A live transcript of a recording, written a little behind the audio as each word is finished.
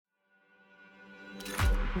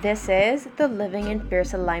This is the Living in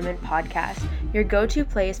Fierce Alignment podcast, your go-to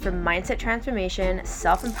place for mindset transformation,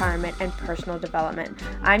 self-empowerment, and personal development.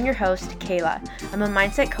 I'm your host, Kayla. I'm a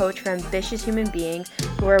mindset coach for ambitious human beings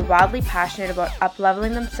who are wildly passionate about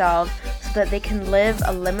up-leveling themselves so that they can live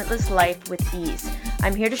a limitless life with ease.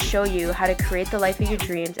 I'm here to show you how to create the life of your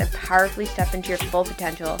dreams and powerfully step into your full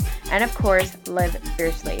potential, and of course, live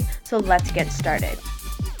fiercely. So let's get started.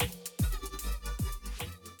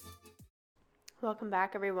 Welcome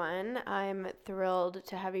back, everyone. I'm thrilled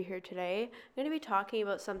to have you here today. I'm going to be talking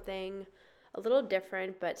about something a little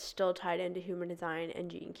different, but still tied into human design and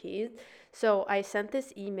Gene Keys. So I sent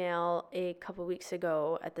this email a couple weeks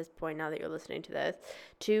ago at this point, now that you're listening to this,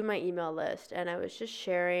 to my email list. And I was just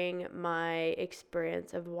sharing my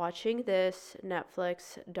experience of watching this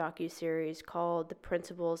Netflix docuseries called The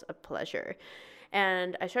Principles of Pleasure.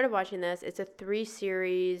 And I started watching this. It's a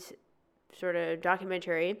 3-series sort of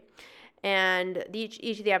documentary. And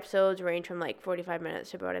each of the episodes range from like 45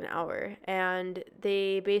 minutes to about an hour. And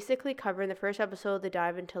they basically cover, in the first episode, they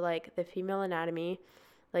dive into like the female anatomy,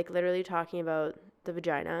 like literally talking about the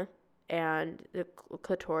vagina and the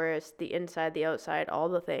clitoris, the inside, the outside, all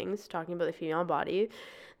the things, talking about the female body.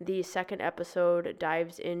 The second episode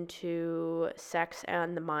dives into sex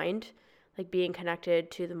and the mind, like being connected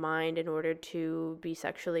to the mind in order to be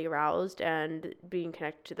sexually aroused and being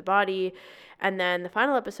connected to the body. And then the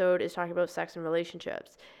final episode is talking about sex and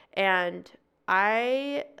relationships. And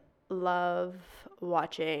I love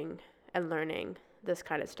watching and learning this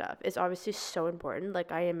kind of stuff. It's obviously so important.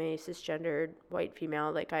 Like, I am a cisgendered white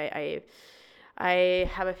female. Like, I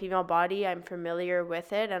have a female body. I'm familiar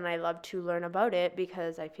with it, and I love to learn about it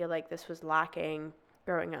because I feel like this was lacking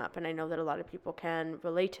growing up. And I know that a lot of people can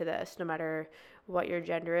relate to this, no matter what your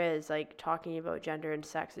gender is. Like, talking about gender and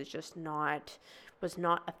sex is just was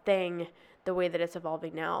not a thing the way that it's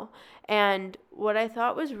evolving now. And what I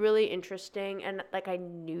thought was really interesting, and like, I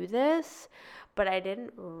knew this, but I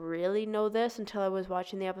didn't really know this until I was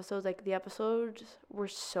watching the episodes. Like, the episodes were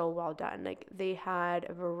so well done. Like, they had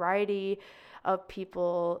a variety of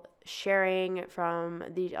people sharing from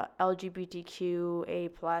the LGBTQA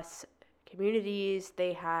plus communities.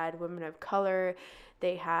 They had women of color.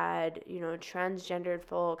 They had, transgendered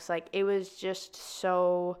folks. Like, it was just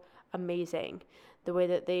so amazing the way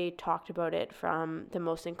that they talked about it from the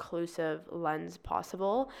most inclusive lens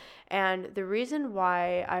possible. And the reason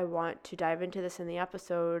why I want to dive into this in the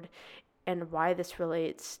episode and why this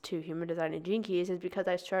relates to human design and Gene Keys is because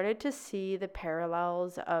I started to see the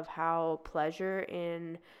parallels of how pleasure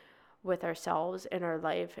with ourselves in our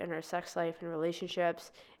life, in our sex life and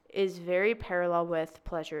relationships, is very parallel with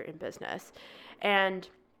pleasure in business. And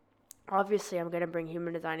obviously I'm going to bring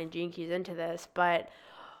human design and Gene Keys into this, but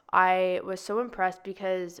I was so impressed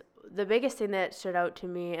because the biggest thing that stood out to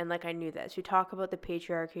me, and like, I knew this, we talk about the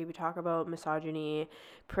patriarchy, we talk about misogyny,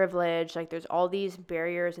 privilege, like there's all these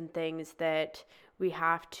barriers and things that we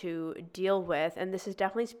have to deal with. And this is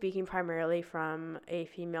definitely speaking primarily from a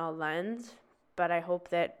female lens, but I hope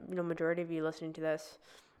that, majority of you listening to this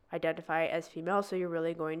identify as female, so you're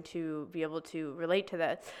really going to be able to relate to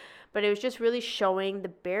this. But it was just really showing the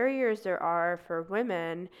barriers there are for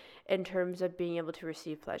women in terms of being able to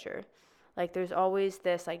receive pleasure. Like, there's always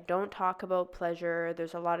this, like, don't talk about pleasure.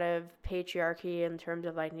 There's a lot of patriarchy in terms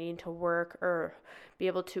of like needing to work or be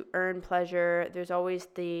able to earn pleasure. There's always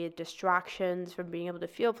the distractions from being able to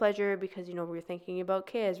feel pleasure because, we're thinking about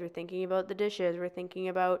kids, we're thinking about the dishes, we're thinking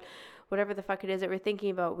about whatever the fuck it is that we're thinking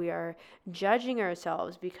about. We are judging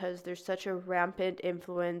ourselves because there's such a rampant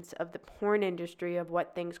influence of the porn industry of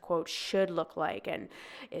what things, quote, should look like. And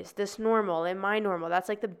is this normal? Am I normal? That's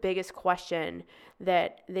like the biggest question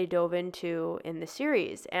that they dove into in the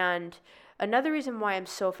series. And another reason why I'm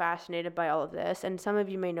so fascinated by all of this, and some of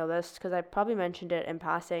you may know this because I probably mentioned it in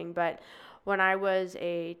passing, but when I was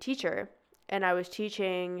a teacher and I was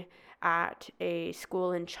teaching at a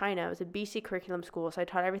school in China. It was a BC curriculum school, so I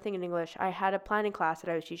taught everything in English. I had a planning class that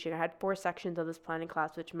I was teaching. I had 4 sections of this planning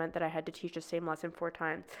class, which meant that I had to teach the same lesson 4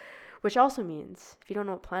 times, which also means, if you don't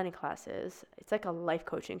know what planning class is, it's like a life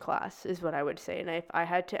coaching class is what I would say. And if I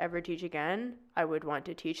had to ever teach again, I would want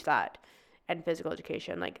to teach that and physical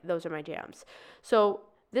education. Like, those are my jams. So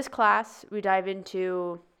this class, we dive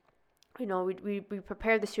into, we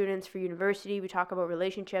prepare the students for university. We talk about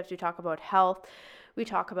relationships. We talk about health. We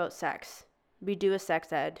talk about sex. We do a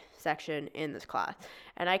sex ed section in this class.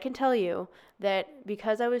 And I can tell you that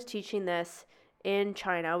because I was teaching this in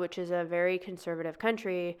China, which is a very conservative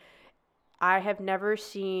country, I have never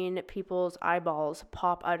seen people's eyeballs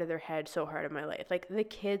pop out of their head so hard in my life. Like, the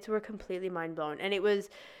kids were completely mind blown. And it was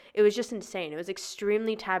it was just insane. It was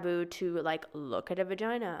extremely taboo to like look at a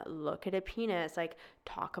vagina, look at a penis, like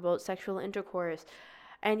talk about sexual intercourse.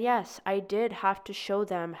 And yes, I did have to show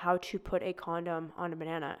them how to put a condom on a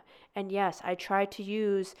banana. And yes, I tried to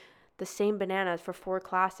use the same bananas for 4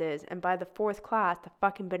 classes. And by the 4th class, the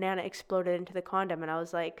fucking banana exploded into the condom. And I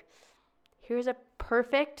was like, here's a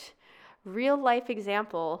perfect real life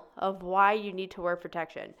example of why you need to wear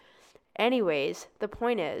protection. Anyways, the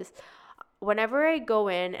point is, whenever I go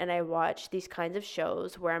in and I watch these kinds of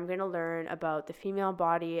shows where I'm going to learn about the female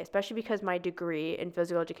body, especially because my degree in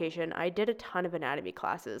physical education, I did a ton of anatomy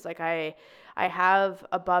classes. Like I have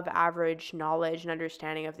above average knowledge and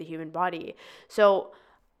understanding of the human body. So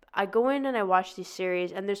I go in and I watch these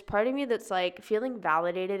series, and there's part of me that's like feeling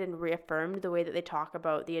validated and reaffirmed the way that they talk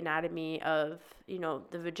about the anatomy of,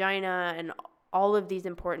 the vagina and all of these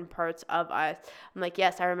important parts of us. I'm like,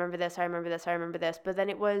 yes, I remember this, I remember this, I remember this. But then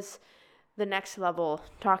it was the next level,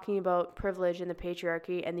 talking about privilege and the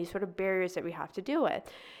patriarchy and these sort of barriers that we have to deal with.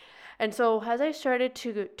 And so as I started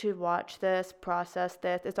to watch this, process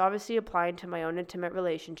this, it's obviously applying to my own intimate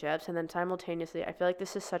relationships. And then simultaneously, I feel like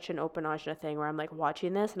this is such an open ajna thing where I'm like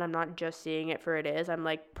watching this and I'm not just seeing it for it is. I'm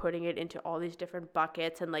like putting it into all these different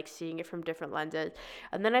buckets and like seeing it from different lenses.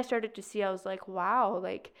 And then I started to see, I was like, wow,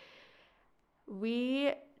 like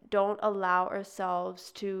we don't allow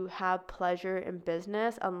ourselves to have pleasure in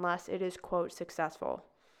business unless it is, quote, successful.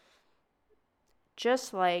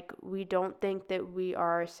 Just like we don't think that we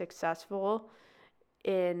are successful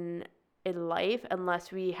in life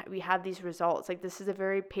unless we have these results. Like this is a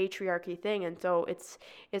very patriarchy thing. And so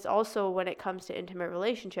it's also when it comes to intimate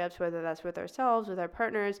relationships, whether that's with ourselves, with our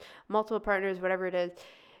partners, multiple partners, whatever it is,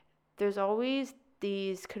 there's always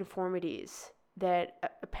these conformities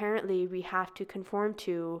that apparently we have to conform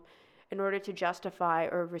to in order to justify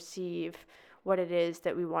or receive what it is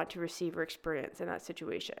that we want to receive or experience in that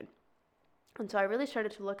situation. And so I really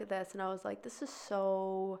started to look at this and I was like, this is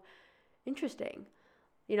so interesting,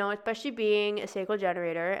 especially being a sacral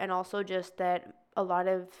generator, and also just that a lot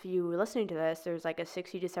of you listening to this, there's like a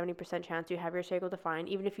 60 to 70% chance you have your sacral defined.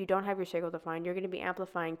 Even if you don't have your sacral defined, you're going to be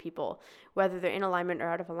amplifying people, whether they're in alignment or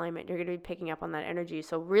out of alignment. You're going to be picking up on that energy.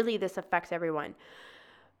 So really this affects everyone.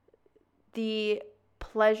 The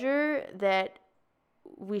pleasure that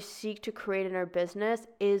we seek to create in our business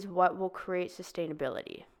is what will create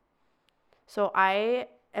sustainability. So I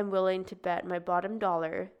am willing to bet my bottom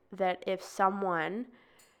dollar that if someone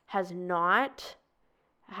has not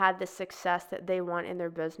had the success that they want in their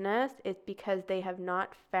business, it's because they have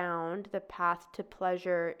not found the path to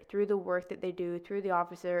pleasure through the work that they do, through the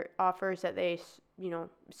offers that they,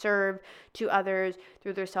 serve to others,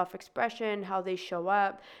 through their self-expression, how they show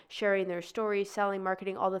up, sharing their stories, selling,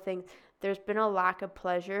 marketing, all the things. There's been a lack of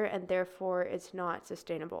pleasure, and therefore it's not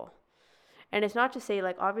sustainable. And it's not to say,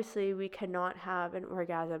 like, obviously we cannot have an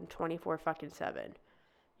orgasm 24/7,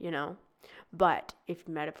 But if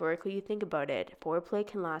metaphorically you think about it, foreplay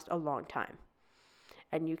can last a long time.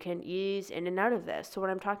 And you can ease in and out of this. So when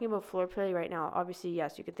I'm talking about foreplay right now, obviously,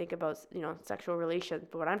 yes, you can think about, sexual relations.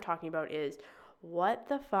 But what I'm talking about is, what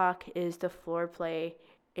the fuck is the foreplay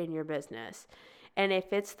in your business? And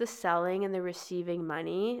if it's the selling and the receiving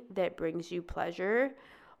money that brings you pleasure,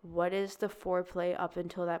 what is the foreplay up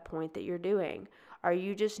until that point that you're doing? Are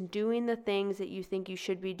you just doing the things that you think you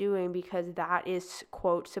should be doing because that is,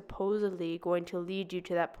 quote, supposedly going to lead you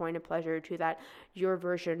to that point of pleasure, to that your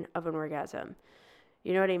version of an orgasm?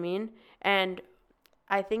 You know what I mean? And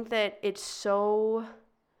I think that it's so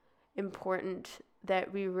important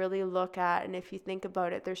that we really look at, and if you think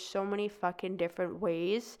about it, there's so many fucking different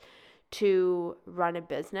ways to run a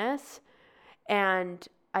business. And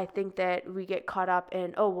I think that we get caught up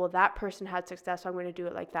in, oh, well, that person had success, so I'm going to do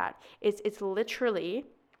it like that. It's literally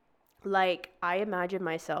like, I imagine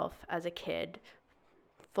myself as a kid,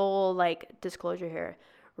 full like disclosure here,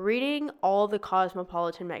 reading all the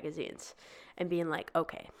Cosmopolitan magazines and being like,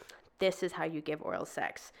 okay, this is how you give oral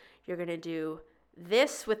sex. You're going to do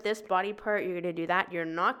this with this body part. You're going to do that. You're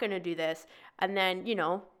not going to do this. And then,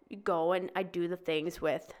 you go and I do the things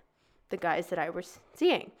with the guys that I was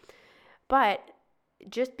seeing. But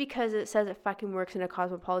just because it says it fucking works in a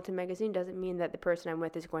Cosmopolitan magazine doesn't mean that the person I'm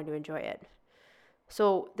with is going to enjoy it.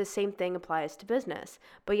 So the same thing applies to business,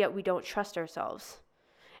 but yet we don't trust ourselves.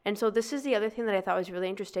 And so this is the other thing that I thought was really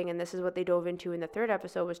interesting, and this is what they dove into in the 3rd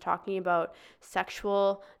episode, was talking about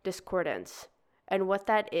sexual discordance. And what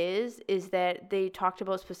that is that they talked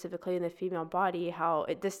about specifically in the female body, how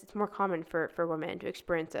it's more common for women to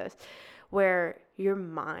experience this, where your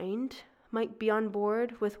mind might be on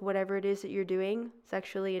board with whatever it is that you're doing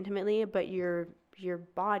sexually, intimately, but your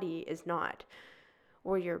body is not.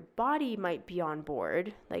 or your body might be on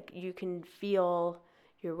board. Like you can feel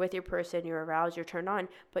you're with your person, you're aroused, you're turned on,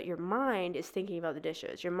 but your mind is thinking about the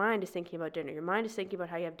dishes. Your mind is thinking about dinner. Your mind is thinking about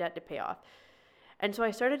how you have debt to pay off. And so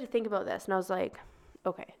I started to think about this and I was like,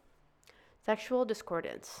 okay, sexual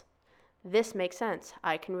discordance. This makes sense.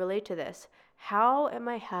 I can relate to this. How am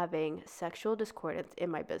I having sexual discordance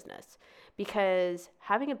in my business? Because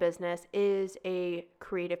having a business is a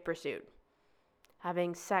creative pursuit.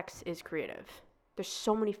 Having sex is creative. There's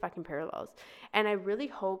so many fucking parallels. And I really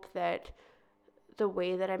hope that the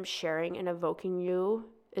way that I'm sharing and evoking you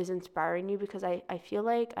is inspiring you, because I feel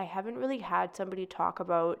like I haven't really had somebody talk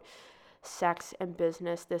about sex and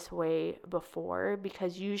business this way before,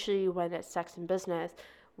 because usually when it's sex and business,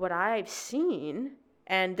 what I've seen,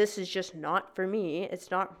 and this is just not for me,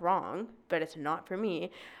 it's not wrong, but it's not for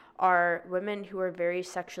me, are women who are very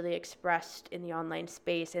sexually expressed in the online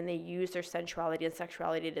space, and they use their sensuality and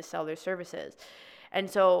sexuality to sell their services. And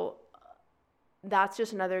so that's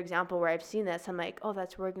just another example where I've seen this. I'm like, oh,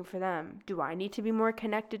 that's working for them. Do I need to be more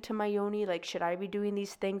connected to my yoni? Like, should I be doing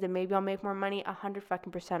these things and maybe I'll make more money?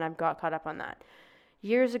 100% I've got caught up on that.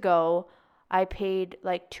 Years ago, I paid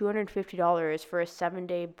like $250 for a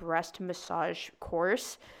 7-day breast massage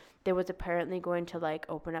course that was apparently going to like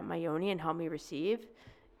open up my yoni and help me receive.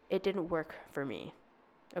 It didn't work for me.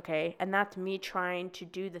 Okay. And that's me trying to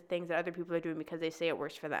do the things that other people are doing because they say it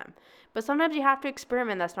works for them. But sometimes you have to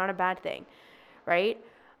experiment. That's not a bad thing. Right?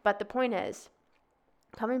 But the point is,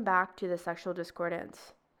 coming back to the sexual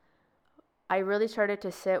discordance, I really started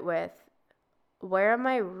to sit with, where am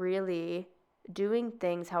I really doing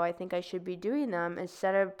things how I think I should be doing them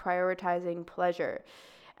instead of prioritizing pleasure?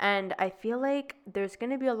 And I feel like there's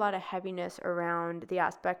going to be a lot of heaviness around the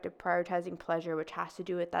aspect of prioritizing pleasure, which has to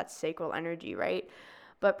do with that sacral energy, right?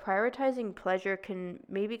 But prioritizing pleasure can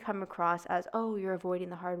maybe come across as, oh, you're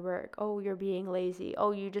avoiding the hard work. Oh, you're being lazy.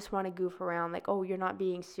 Oh, you just want to goof around. Like, oh, you're not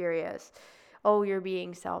being serious. Oh, you're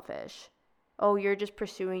being selfish. Oh, you're just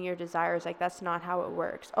pursuing your desires. Like, that's not how it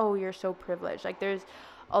works. Oh, you're so privileged. Like, there's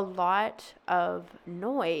a lot of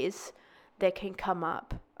noise that can come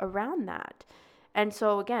up around that. And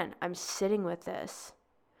so, again, I'm sitting with this.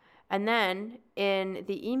 And then in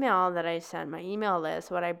the email that I sent, my email list,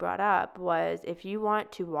 what I brought up was, if you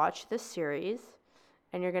want to watch this series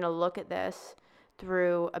and you're going to look at this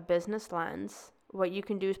through a business lens, what you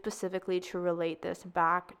can do specifically to relate this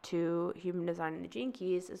back to human design and the Gene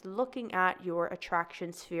Keys is looking at your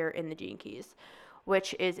attraction sphere in the Gene Keys,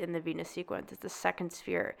 which is in the Venus sequence. It's the second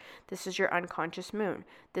sphere. This is your unconscious moon.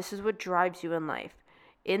 This is what drives you in life.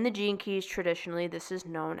 In the Gene Keys, traditionally, this is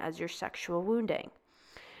known as your sexual wounding.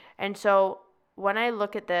 And so when I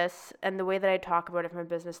look at this, and the way that I talk about it from a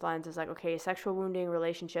business lens is like, okay, sexual wounding,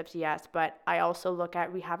 relationships, yes, but I also look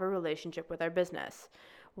at, we have a relationship with our business.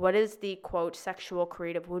 What is the, quote, sexual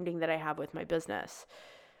creative wounding that I have with my business?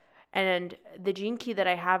 And the Gene Key that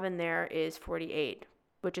I have in there is 48,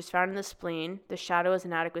 which is found in the spleen. The shadow is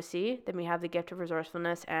inadequacy. Then we have the gift of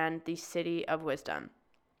resourcefulness and the city of wisdom.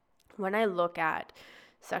 When I look at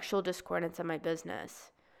sexual discordance in my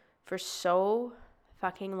business, for so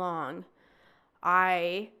fucking long,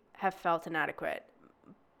 I have felt inadequate.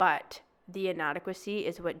 But the inadequacy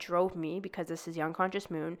is what drove me, because this is the unconscious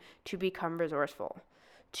moon, to become resourceful,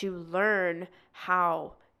 to learn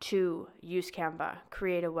how to use Canva,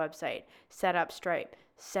 create a website, set up Stripe,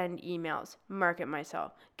 send emails, market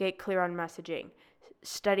myself, get clear on messaging,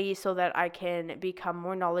 study so that I can become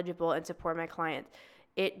more knowledgeable and support my clients.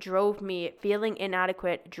 It drove me, feeling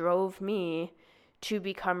inadequate drove me to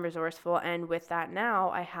become resourceful. And with that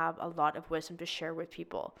now, I have a lot of wisdom to share with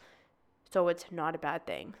people. So it's not a bad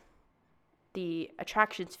thing. The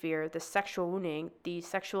attraction sphere, the sexual wounding, the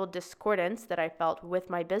sexual discordance that I felt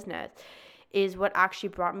with my business is what actually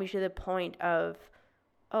brought me to the point of,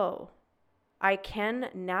 oh, I can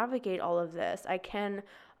navigate all of this. I can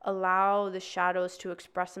allow the shadows to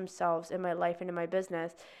express themselves in my life and in my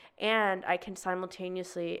business. And I can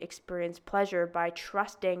simultaneously experience pleasure by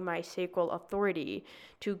trusting my sacral authority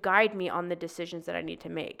to guide me on the decisions that I need to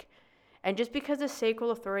make. And just because the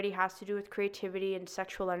sacral authority has to do with creativity and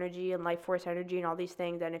sexual energy and life force energy and all these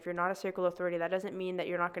things, and if you're not a sacral authority, that doesn't mean that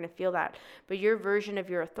you're not going to feel that. But your version of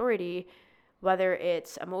your authority, whether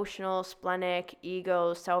it's emotional, splenic,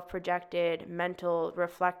 ego, self-projected, mental,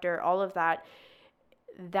 reflector, all of that,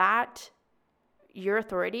 your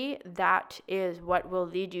authority, that is what will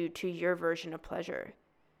lead you to your version of pleasure.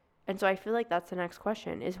 And so I feel like that's the next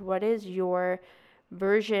question, is what is your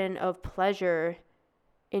version of pleasure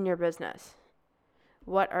in your business?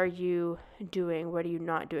 What are you doing? What are you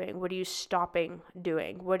not doing? What are you stopping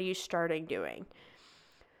doing? What are you starting doing?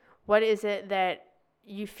 What is it that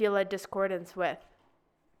you feel a discordance with?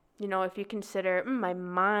 If you consider, my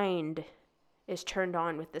mind is turned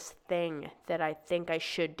on with this thing that I think I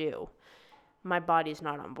should do, my body's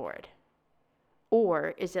not on board.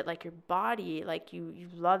 Or is it like your body, like you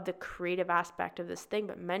love the creative aspect of this thing,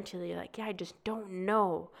 but mentally you're like, yeah, I just don't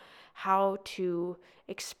know how to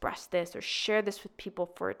express this or share this with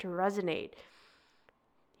people for it to resonate.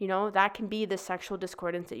 That can be the sexual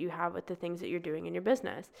discordance that you have with the things that you're doing in your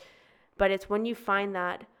business. But it's when you find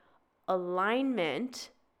that alignment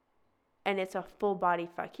and it's a full body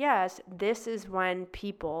fuck yes, this is when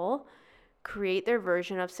people create their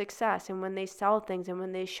version of success. And when they sell things and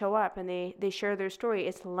when they show up and they share their story,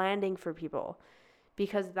 it's landing for people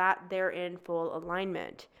because that they're in full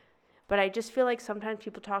alignment. But I just feel like sometimes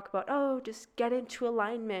people talk about, oh, just get into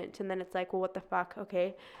alignment. And then it's like, well, what the fuck?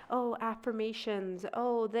 Okay. Oh, affirmations.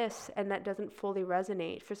 Oh, this. And that doesn't fully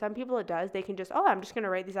resonate. For some people it does. They can just, oh, I'm just going to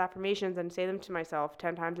write these affirmations and say them to myself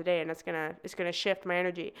 10 times a day and it's going to shift my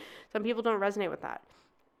energy. Some people don't resonate with that.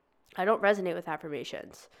 I don't resonate with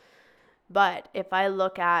affirmations. But if I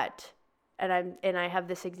look at, and I have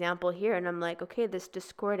this example here and I'm like, okay, this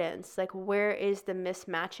discordance, like where is the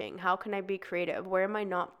mismatching? How can I be creative? Where am I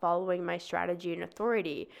not following my strategy and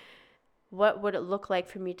authority? What would it look like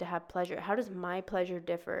for me to have pleasure? How does my pleasure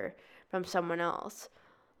differ from someone else?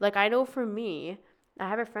 Like I know for me, I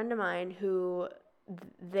have a friend of mine who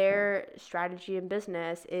their strategy in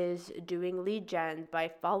business is doing lead gen by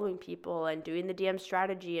following people and doing the DM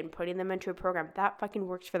strategy and putting them into a program. That fucking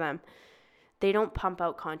works for them. They don't pump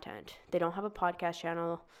out content. They don't have a podcast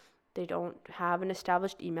channel. They don't have an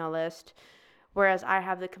established email list. Whereas I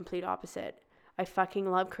have the complete opposite. I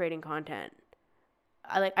fucking love creating content.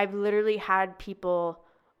 I've literally had people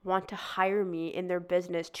want to hire me in their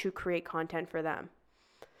business to create content for them.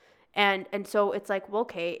 And so it's like, well,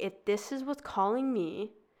 okay, if this is what's calling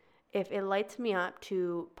me, if it lights me up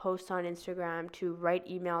to post on Instagram, to write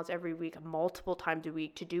emails every week, multiple times a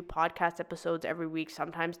week, to do podcast episodes every week,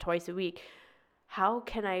 sometimes twice a week, how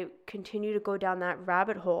can I continue to go down that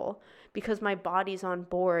rabbit hole because my body's on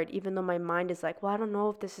board, even though my mind is like, well, I don't know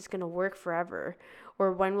if this is going to work forever,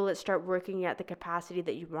 or when will it start working at the capacity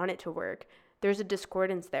that you want it to work? There's a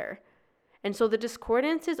discordance there. And so the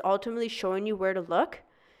discordance is ultimately showing you where to look,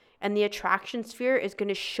 and the attraction sphere is going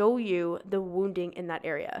to show you the wounding in that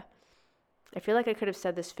area. I feel like I could have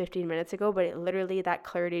said this 15 minutes ago, but literally that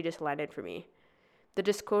clarity just landed for me. The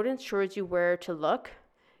discordance shows you where to look,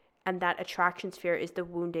 and that attraction sphere is the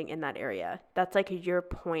wounding in that area. That's like your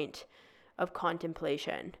point of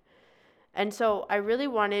contemplation. And so I really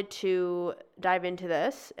wanted to dive into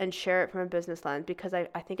this and share it from a business lens because I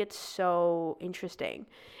think it's so interesting.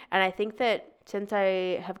 And I think that since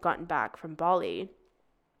I have gotten back from Bali,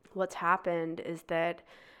 what's happened is that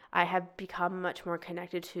I have become much more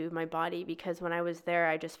connected to my body because when I was there,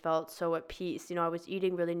 I just felt so at peace. I was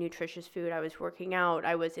eating really nutritious food. I was working out.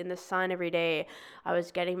 I was in the sun every day. I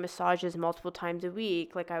was getting massages multiple times a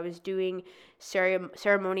week. Like I was doing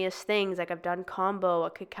ceremonious things. Like I've done Kambo, a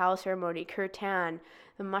cacao ceremony, kirtan,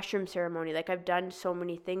 the mushroom ceremony. Like I've done so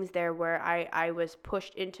many things there where I was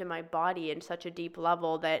pushed into my body in such a deep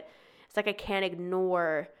level that it's like I can't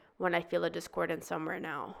ignore when I feel a discordance somewhere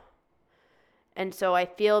now. And so I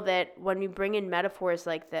feel that when we bring in metaphors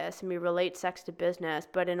like this and we relate sex to business,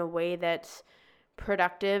 but in a way that's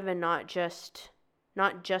productive and not just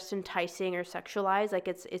enticing or sexualized, like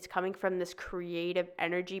it's coming from this creative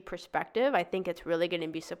energy perspective, I think it's really going to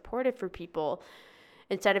be supportive for people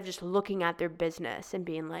instead of just looking at their business and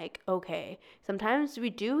being like, okay, sometimes we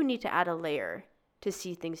do need to add a layer to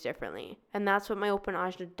see things differently. And that's what my Open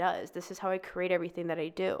Ajna does. This is how I create everything that I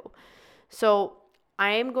do. So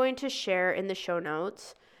I am going to share in the show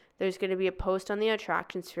notes. There's going to be a post on the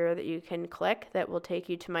attraction sphere that you can click that will take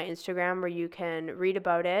you to my Instagram where you can read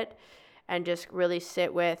about it and just really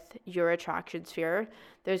sit with your attraction sphere.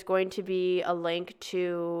 There's going to be a link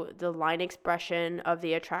to the line expression of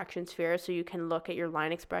the attraction sphere so you can look at your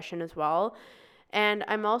line expression as well. And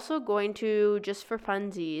I'm also going to, just for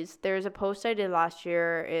funsies, there's a post I did last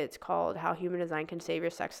year. It's called How Human Design Can Save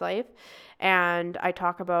Your Sex Life. And I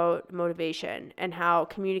talk about motivation and how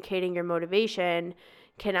communicating your motivation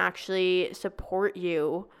can actually support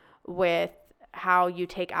you with how you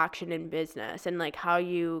take action in business and like how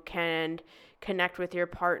you can connect with your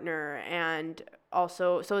partner. And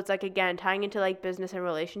also, so it's like, again, tying into like business and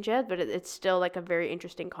relationships, but it's still like a very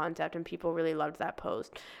interesting concept and people really loved that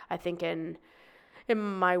post. I think in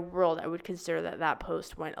my world, I would consider that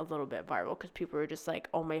post went a little bit viral because people were just like,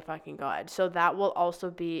 oh my fucking God. So that will also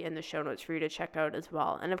be in the show notes for you to check out as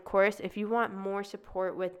well. And of course, if you want more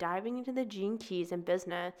support with diving into the Gene Keys and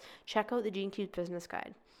business, check out the Gene Keys Business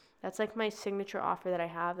Guide. That's like my signature offer that I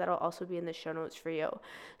have that'll also be in the show notes for you.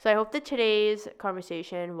 So I hope that today's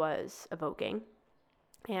conversation was evoking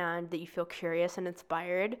and that you feel curious and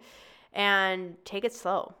inspired, and take it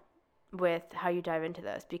slow with how you dive into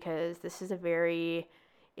this, because this is a very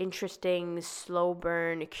interesting, slow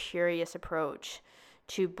burn, curious approach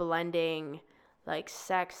to blending like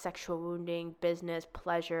sex, sexual wounding, business,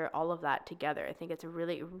 pleasure, all of that together. I think it's a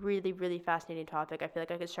really, really, really fascinating topic. I feel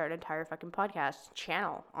like I could start an entire fucking podcast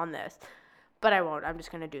channel on this, but I won't. I'm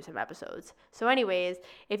just going to do some episodes. So anyways,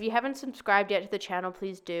 if you haven't subscribed yet to the channel,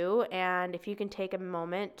 please do. And if you can take a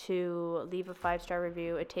moment to leave a 5-star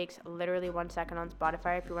review, it takes literally 1 second on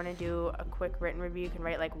Spotify. If you want to do a quick written review, you can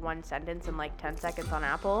write like 1 sentence in like 10 seconds on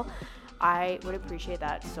Apple. I would appreciate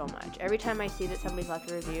that so much. Every time I see that somebody's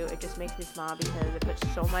left a review, it just makes me smile, because I put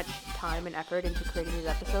so much time and effort into creating these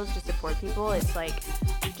episodes to support people. It's like,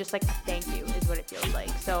 just like a thank you is what it feels like.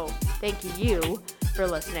 So thank you for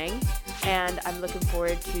listening, and I'm looking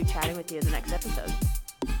forward to chatting with you in the next episode.